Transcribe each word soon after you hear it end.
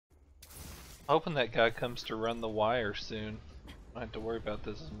Hoping that guy comes to run the wire soon. I don't have to worry about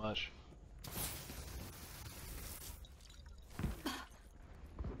this as much.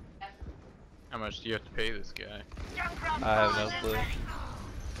 How much do you have to pay this guy? I have no clue.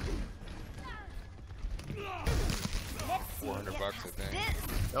 $400, I think.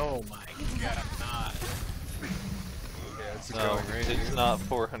 Oh my god, not. Yeah, it's a No, going rate. it's not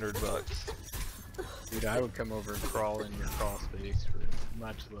 $400. Dude, I would come over and crawl in your crawl space for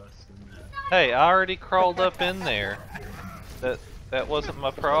much less than that. Hey, I already crawled up in there. That wasn't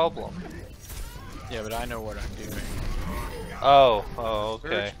my problem. Yeah, but I know what I'm doing. Oh,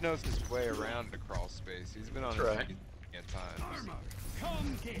 okay. Surge knows his way around the crawl space. He's been on That's his right. feet at times.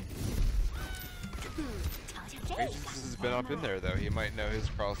 Aegis has been up in there though. He might know his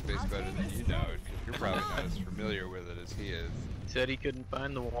crawl space better than you know, because you're probably not as familiar with it as he is. He said he couldn't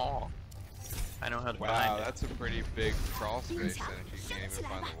find the wall. I know how to Wow, find it. that's a pretty big crawl space then if you can't even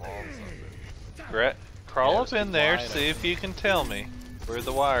find the walls of it. Brett, crawl Yeah, up it's in there, wide see if you can tell me where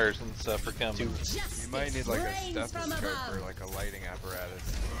the wires and stuff are coming. You might need like a stethoscope or like a lighting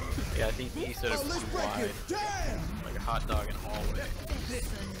apparatus. Yeah, I think he said it was too wide. Like a hot dog in a hallway.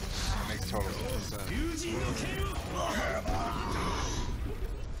 That makes total sense.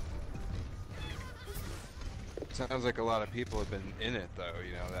 Sounds like a lot of people have been in it though,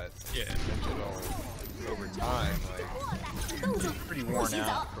 you know, that Yeah, mentioned all over time, like, he's pretty worn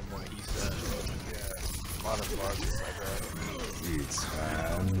out from what he said. yeah, a lot of bugs, I bet. It's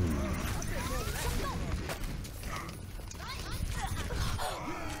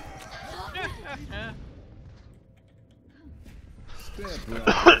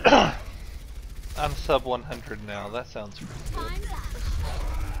I'm sub 100 now, that sounds pretty good.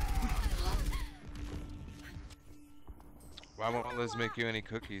 Why won't Liz make you any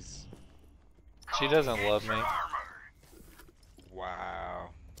cookies? She doesn't love me. Wow.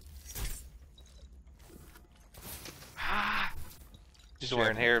 She's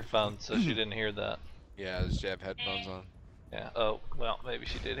wearing headphones, so she didn't hear that. Yeah, does she have headphones on? Yeah, oh, well, maybe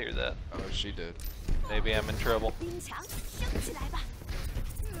she did hear that. Oh, she did. Maybe I'm in trouble.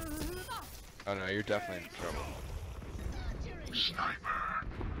 Oh no, you're definitely in trouble.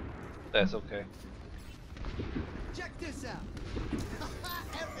 That's okay. Check this out.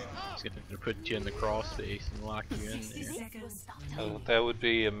 He's gonna put you in the crawl space and lock you in there. Oh, that would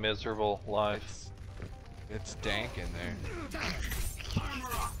be a miserable life. It's dank in there.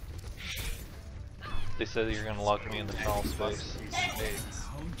 They said you're gonna lock me in the crawl space.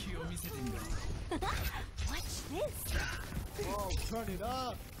 Whoa, turn it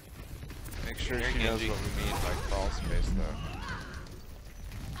up. Make sure she knows what we mean by crawl space though.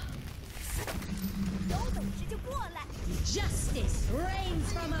 Justice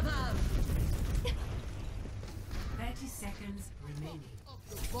reigns from above. 30 seconds remaining.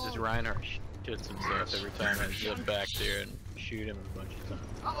 This Reinhardt shits himself every time I zip back there and shoot him a bunch of times.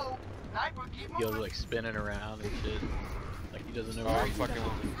 He goes like spinning around and shit. Like he doesn't know Oh, where I'm he's fucking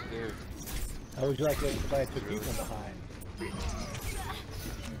with this dude. How would you like to play to keep from behind?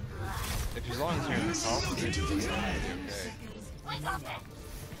 If as long as you're in the crawl space, it's gonna be okay.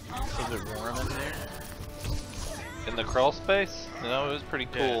 Was it warm in there? In the crawl space? No, it was pretty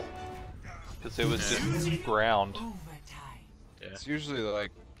cool. Because it was just ground. Yeah. It's usually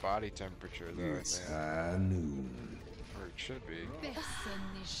like body temperature though, I think. noon. Or it should be.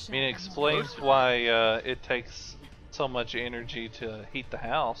 I mean, it explains why it takes so much energy to heat the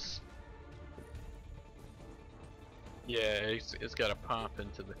house. Yeah, it's got a pump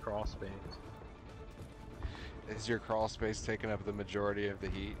into the crawl space. Is your crawl space taking up the majority of the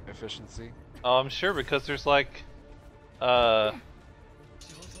heat efficiency? Oh, I'm sure because there's like, no,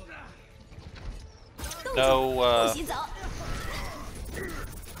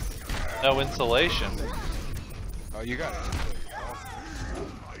 no insulation. Oh, you got it.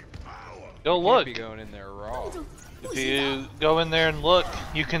 Go You look. can't be going in there raw. If you go in there and look,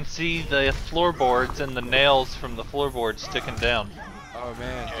 you can see the floorboards and the nails from the floorboards sticking down. Oh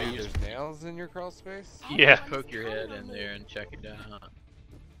man, dude, there's nails in your crawl space? Yeah. Poke your head in there and check it out.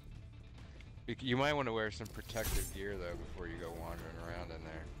 You might want to wear some protective gear though before you go wandering around in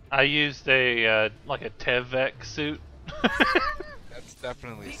there. I used a like a Tevec suit. That's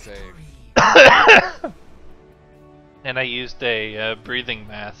definitely safe. And I used a breathing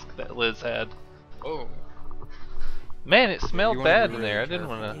mask that Liz had. Oh. Man, it smelled You wanna bad be in really there. I didn't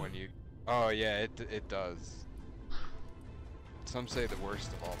careful want to. when you... Oh yeah, it does. Some say the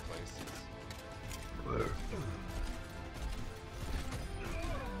worst of all places.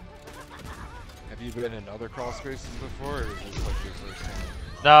 Have you been in other crawl spaces before, or is this like your first time?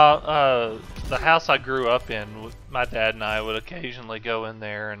 No, the house I grew up in, my dad and I would occasionally go in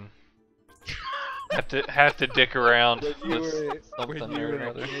there and have to dick around When you with were, something when you or were a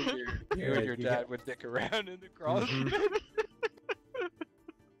other. kid, you and your dad would dick around in the crawl space.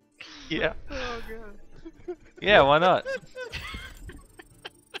 Yeah. Oh god. Yeah, why not?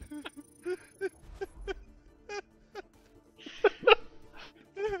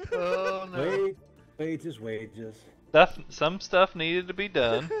 Oh no. Wages. Some stuff needed to be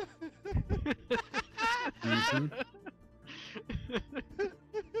done. Mhm.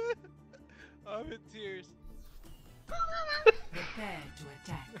 I'm in tears. Prepare to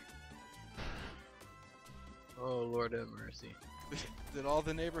attack. Oh Lord have mercy. Did all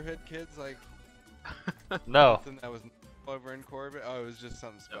the neighborhood kids like No. something that was over in Corbett? Oh, it was just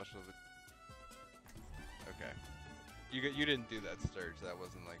something special. Okay. You didn't do that, Sturge. That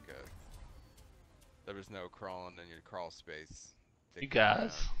wasn't like a. There was no crawling in your crawl space. You dicking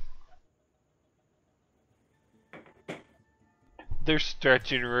guys. around. They're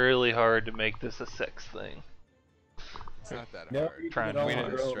stretching really hard to make this a sex thing. It's not that No, hard. you Trying did it all We on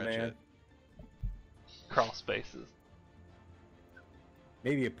didn't your own, stretch man. it. Crawl spaces.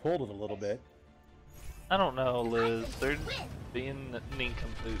 Maybe you pulled it a little bit. I don't know, Liz. They're being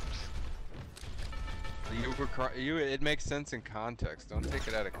nincompoops. It makes sense in context. Don't take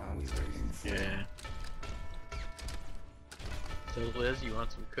it out of context. Yeah. So Liz, you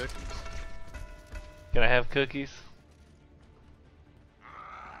want some cookies? Can I have cookies?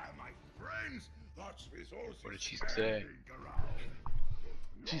 What did she say?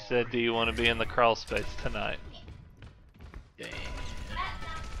 She said, "Do you want to be in the crawl space tonight?" Damn.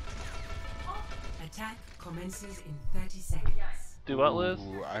 Attack commences in 30 seconds. Do what, Liz?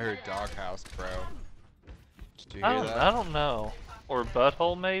 Ooh, I heard doghouse, bro. Did you I hear don't. that? I don't know. Or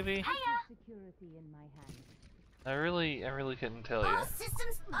butthole, maybe. Security in my hand. I really couldn't tell you. All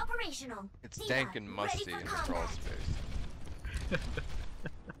systems operational. It's Diva, dank and ready musty for in the crawl combat. space.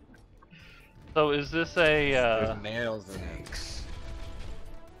 So is this a? There's nails in it.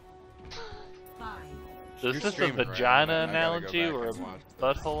 5. Is You're this a streaming, right? vagina I gotta go analogy back or a and watch this.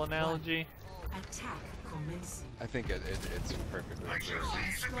 butthole analogy? Attack commencing. I think it's perfectly good.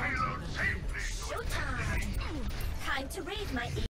 Showtime. Time to raise my